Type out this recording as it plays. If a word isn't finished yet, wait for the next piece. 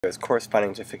Is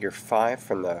corresponding to figure 5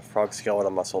 from the Frog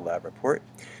Skeletal Muscle Lab report.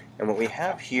 And what we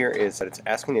have here is that it's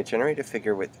asking to generate a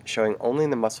figure with showing only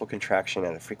the muscle contraction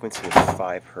at a frequency of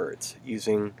 5 Hz,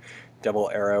 using double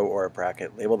arrow or a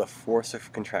bracket labeled the force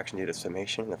of contraction due to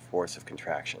summation and the force of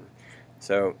contraction.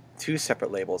 So two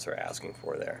separate labels are asking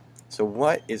for there. So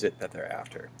what is it that they're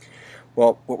after?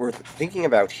 Well, what we're thinking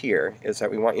about here is that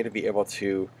we want you to be able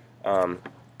to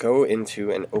go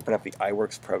into and open up the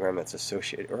iWorks program that's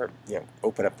associated, or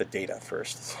open up the data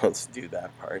first. So let's do that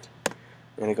part. I'm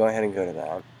going to go ahead and go to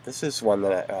that. This is one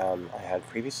that I had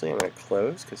previously. I'm going to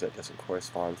close because that doesn't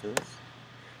correspond to this.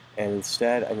 And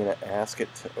instead, I'm going to ask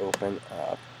it to open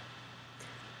up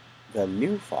the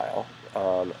new file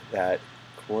that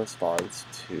corresponds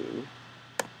to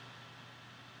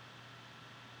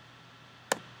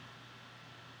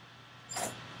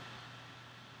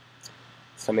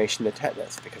summation to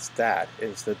tetanus, because that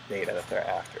is the data that they're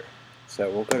after.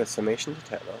 So we'll go to summation to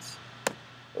tetanus,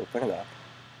 open it up,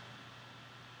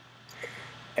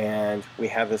 and we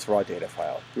have this raw data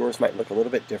file. Yours might look a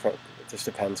little bit different. It just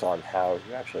depends on how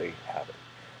you actually have it.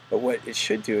 But what it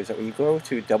should do is that when you go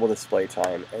to double display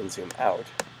time and zoom out,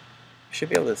 you should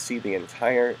be able to see the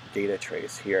entire data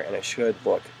trace here, and it should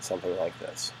look something like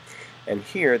this. And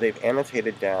here they've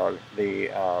annotated down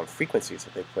the frequencies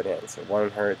that they put in. So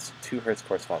 1 Hz, 2 Hz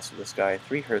corresponds to this guy,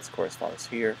 3 Hz corresponds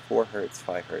here, 4 Hz,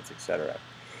 5 Hz, etc.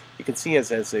 You can see as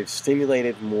they've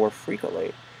stimulated more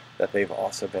frequently that they've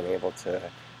also been able to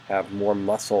have more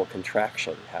muscle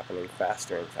contraction happening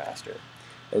faster and faster.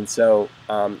 And so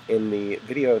in the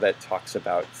video that talks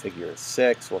about figure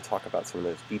 6, we'll talk about some of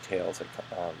those details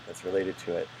that's related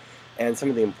to it, and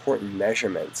some of the important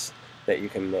measurements that you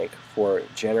can make for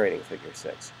generating figure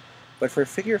 6. But for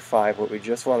figure 5, what we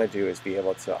just want to do is be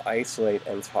able to isolate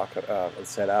and talk and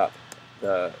set up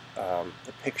the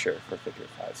picture for figure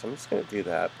 5. So I'm just going to do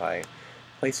that by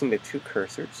placing the 2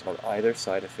 cursors on either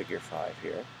side of figure 5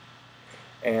 here.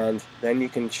 And then you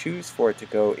can choose for it to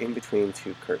go in between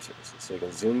 2 cursors. So you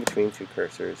can zoom between 2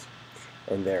 cursors,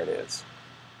 and there it is.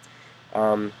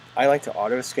 I like to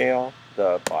auto scale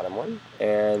the bottom one,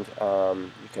 and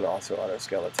you can also auto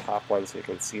scale the top one so you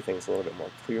can see things a little bit more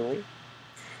clearly.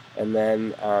 And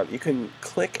then you can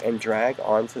click and drag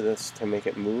onto this to make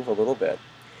it move a little bit.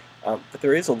 But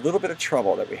there is a little bit of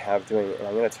trouble that we have doing it, and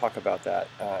I'm going to talk about that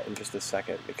in just a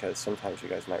second, because sometimes you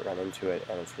guys might run into it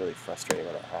and it's really frustrating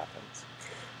when it happens.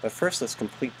 But first, let's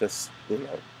complete this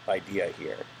idea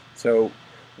here. So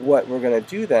what we're going to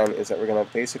do then is that we're going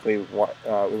to basically we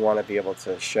want to be able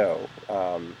to show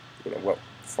what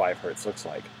 5 Hz looks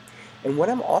like. And what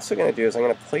I'm also going to do is I'm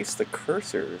going to place the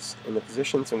cursors in the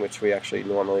positions in which we actually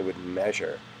normally would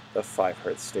measure the 5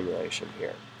 Hz stimulation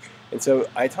here. And so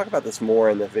I talk about this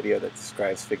more in the video that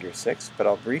describes figure 6, but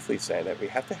I'll briefly say that we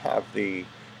have to have the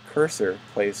cursor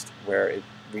placed where it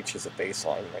reaches a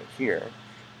baseline right here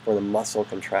for the muscle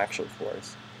contraction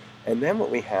force. And then what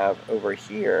we have over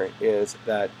here is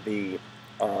that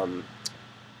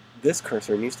this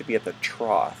cursor needs to be at the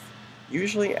trough,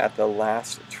 usually at the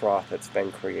last trough that's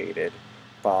been created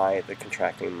by the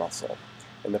contracting muscle.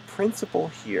 And the principle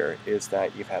here is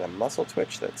that you've had a muscle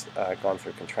twitch that's gone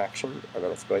through contraction, or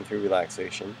that's going through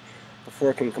relaxation. Before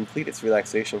it can complete its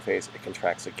relaxation phase, it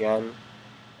contracts again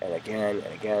and again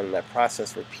and again, and that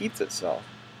process repeats itself.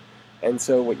 And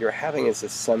so what you're having is a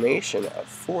summation, a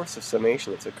force of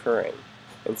summation that's occurring.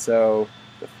 And so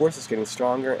the force is getting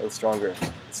stronger and stronger,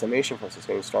 the summation force is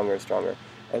getting stronger and stronger,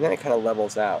 and then it kind of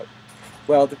levels out.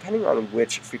 Well, depending on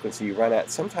which frequency you run at,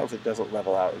 sometimes it doesn't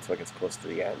level out until it gets close to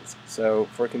the ends. So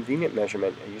for a convenient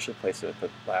measurement, I usually place it at the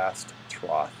last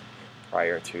trough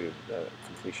prior to the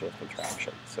completion of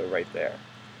contraction. So right there.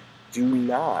 Do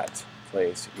not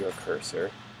place your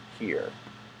cursor here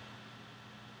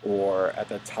or at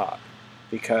the top,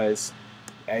 because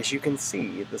as you can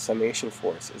see, the summation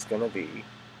force is going to be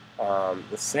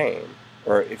the same,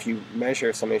 or if you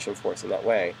measure summation force in that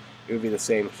way, it would be the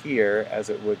same here as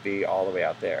it would be all the way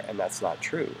out there, and that's not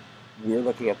true. We're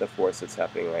looking at the force that's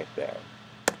happening right there.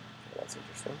 That's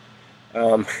interesting.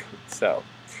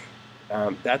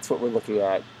 That's what we're looking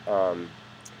at,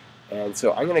 and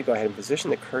so I'm going to go ahead and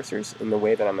position the cursors in the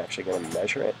way that I'm actually going to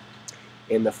measure it.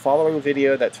 In the following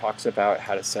video that talks about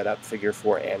how to set up figure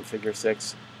 4 and figure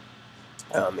 6,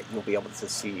 you'll be able to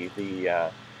see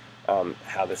the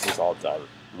how this is all done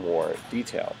more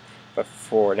detailed. But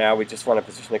for now, we just want to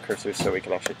position the cursor so we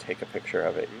can actually take a picture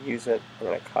of it and use it. I'm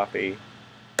going to copy,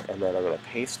 and then I'm going to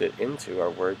paste it into our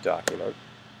Word document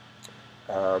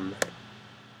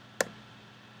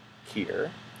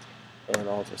here. And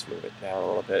I'll just move it down a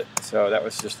little bit. So that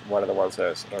was just one of the ones that I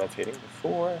was annotating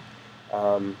before.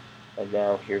 And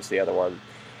now here's the other one.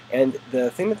 And the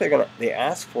thing that they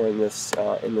ask for in this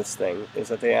thing is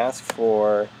that they ask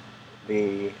for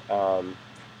the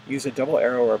use a double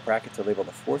arrow or a bracket to label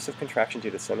the force of contraction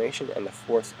due to summation and the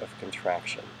force of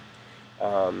contraction.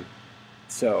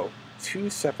 So two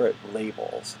separate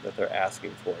labels that they're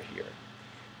asking for here.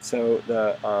 So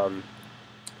the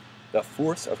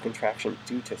force of contraction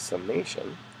due to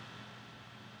summation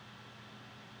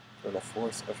and the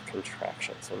force of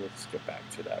contraction. So let's get back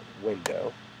to that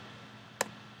window.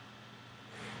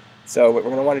 So what we're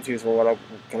going to want to do is we're going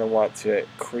to want to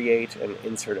create and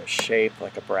insert a shape,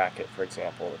 like a bracket, for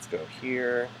example. Let's go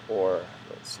here, or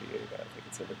let's see, I think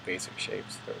it's in the basic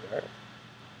shapes. They're there.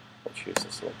 We'll choose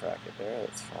this little bracket there.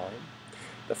 That's fine.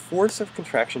 The force of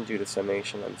contraction due to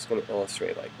summation, I'm just going to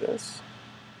illustrate like this.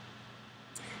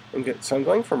 So I'm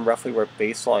going from roughly where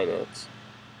baseline is,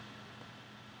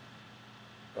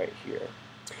 right here.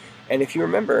 And if you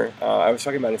remember, I was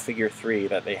talking about in Figure 3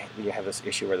 that you have this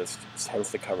issue where this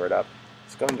tends to cover it up.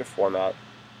 Let's go under Format,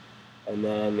 and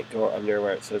then go under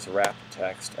where it says Wrap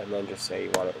Text, and then just say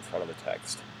you want it in front of the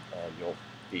text, and you'll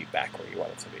be back where you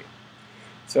want it to be.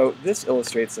 So this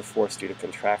illustrates the force due to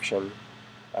contraction,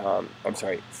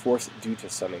 force due to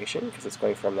summation, because it's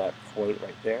going from that point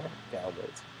right there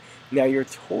downwards. Now your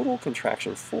total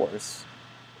contraction force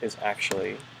is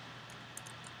actually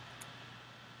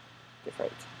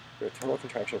different. Your total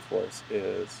contraction force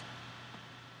is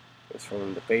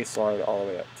from the baseline all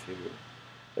the way up to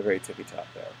the very tippy top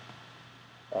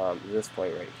there. This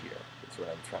point right here is what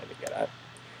I'm trying to get at.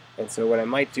 And so what I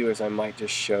might do is I might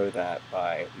just show that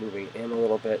by moving in a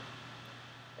little bit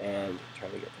and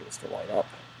trying to get things to line up.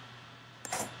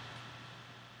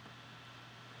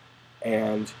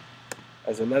 And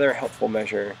as another helpful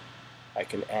measure, I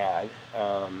can add,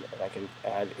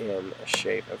 in a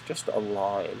shape of just a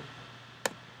line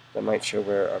that might show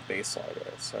where our baseline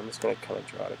is. So I'm just going to kind of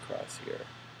draw it across here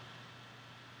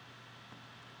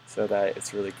so that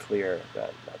it's really clear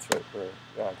that that's what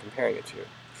we're comparing it to.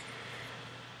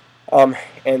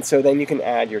 And so then you can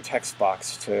add your text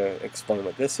box to explain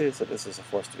what this is, that this is a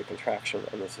force due to contraction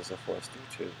and this is a force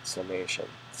due to summation.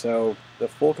 So the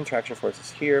full contraction force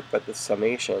is here, but the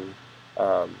summation,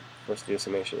 force due to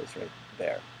summation is right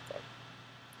there.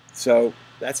 So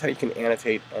that's how you can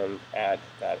annotate and add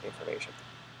that information.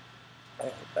 I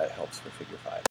hope that helps for Figure 5.